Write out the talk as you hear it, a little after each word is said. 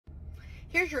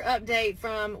Here's your update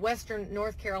from Western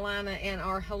North Carolina and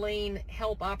our Helene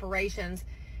help operations.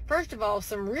 First of all,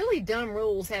 some really dumb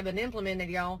rules have been implemented,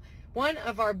 y'all. One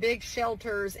of our big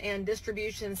shelters and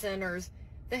distribution centers,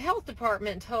 the health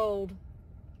department told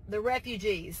the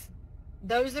refugees,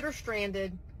 those that are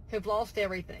stranded, who've lost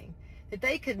everything, that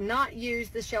they could not use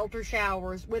the shelter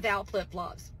showers without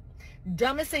flip-flops.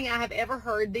 Dumbest thing I have ever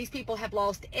heard. These people have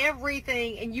lost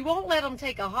everything, and you won't let them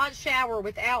take a hot shower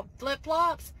without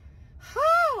flip-flops?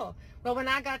 Oh, well, when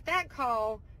I got that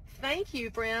call, thank you,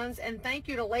 friends, and thank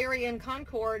you to Larry in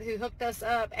Concord who hooked us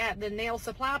up at the nail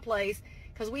supply place,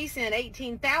 because we sent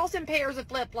 18,000 pairs of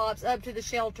flip-flops up to the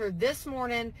shelter this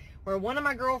morning, where one of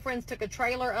my girlfriends took a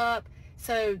trailer up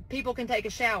so people can take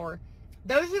a shower.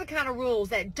 Those are the kind of rules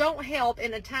that don't help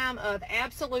in a time of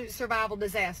absolute survival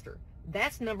disaster.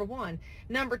 That's number one.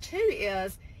 Number two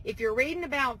is, if you're reading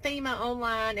about FEMA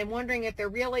online and wondering if they're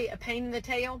really a pain in the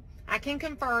tail, I can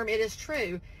confirm it is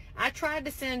true. I tried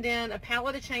to send in a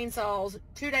pallet of chainsaws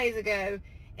 2 days ago,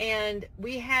 and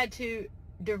we had to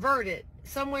divert it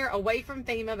somewhere away from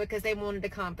FEMA because they wanted to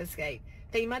confiscate.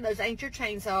 FEMA, those ain't your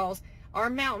chainsaws. Our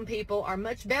mountain people are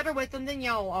much better with them than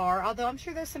y'all are, although I'm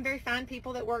sure there's some very fine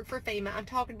people that work for FEMA. I'm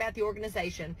talking about the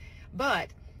organization. But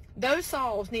those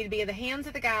saws need to be in the hands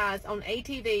of the guys on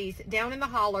ATVs down in the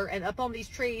holler and up on these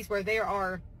trees where there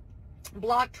are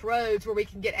blocked roads where we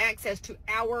can get access to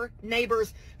our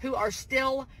neighbors who are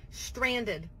still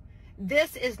stranded.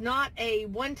 This is not a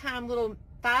one-time little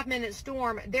 5-minute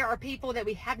storm. There are people that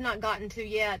we have not gotten to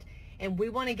yet, and we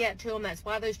want to get to them. That's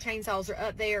why those chainsaws are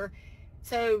up there.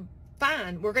 So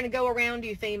fine, we're going to go around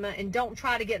you, FEMA, and don't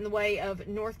try to get in the way of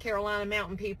North Carolina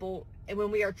mountain people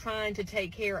when we are trying to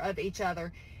take care of each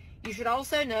other. You should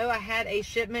also know I had a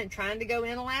shipment trying to go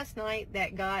in last night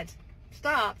that got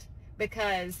stopped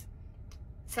because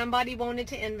somebody wanted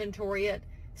to inventory it,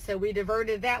 so we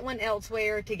diverted that one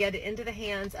elsewhere to get it into the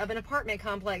hands of an apartment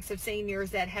complex of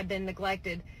seniors that had been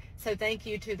neglected. So thank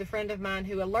you to the friend of mine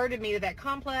who alerted me to that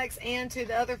complex, and to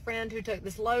the other friend who took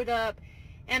this load up,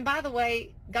 and by the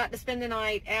way, got to spend the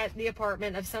night at the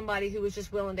apartment of somebody who was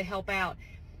just willing to help out.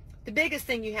 The biggest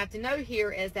thing you have to know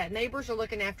here is that neighbors are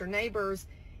looking after neighbors,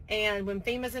 and when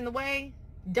FEMA's in the way,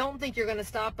 don't think you're going to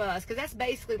stop us, because that's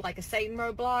basically like a Satan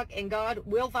roadblock, and God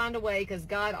will find a way, because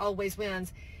God always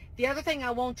wins. The other thing I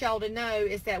want y'all to know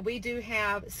is that we do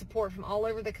have support from all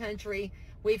over the country.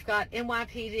 We've got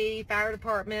NYPD, fire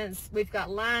departments, we've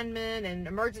got linemen and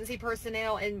emergency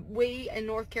personnel, and we in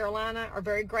North Carolina are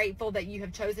very grateful that you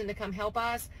have chosen to come help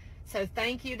us. So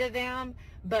thank you to them,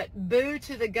 but boo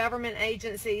to the government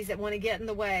agencies that want to get in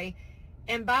the way.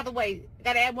 And by the way,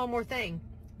 got to add one more thing.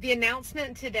 The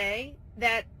announcement today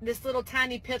that this little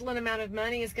tiny piddling amount of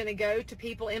money is going to go to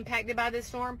people impacted by this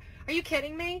storm. Are you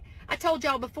kidding me? I told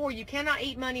y'all before, you cannot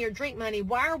eat money or drink money.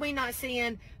 Why are we not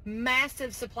seeing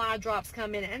massive supply drops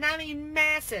come in? And I mean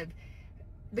massive.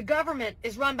 The government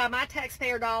is run by my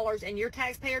taxpayer dollars and your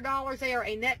taxpayer dollars. They are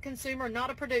a net consumer, not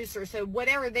a producer. So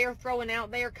whatever they're throwing out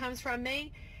there comes from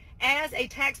me. As a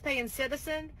taxpaying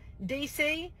citizen,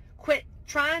 DC, quit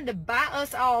trying to buy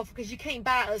us off, because you can't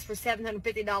buy us for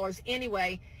 $750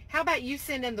 anyway. How about you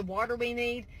send in the water we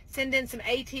need, send in some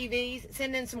ATVs,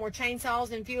 send in some more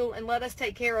chainsaws and fuel, and let us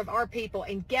take care of our people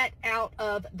and get out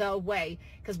of the way,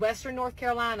 because Western North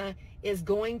Carolina is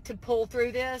going to pull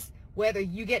through this, whether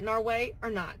you get in our way or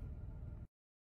not.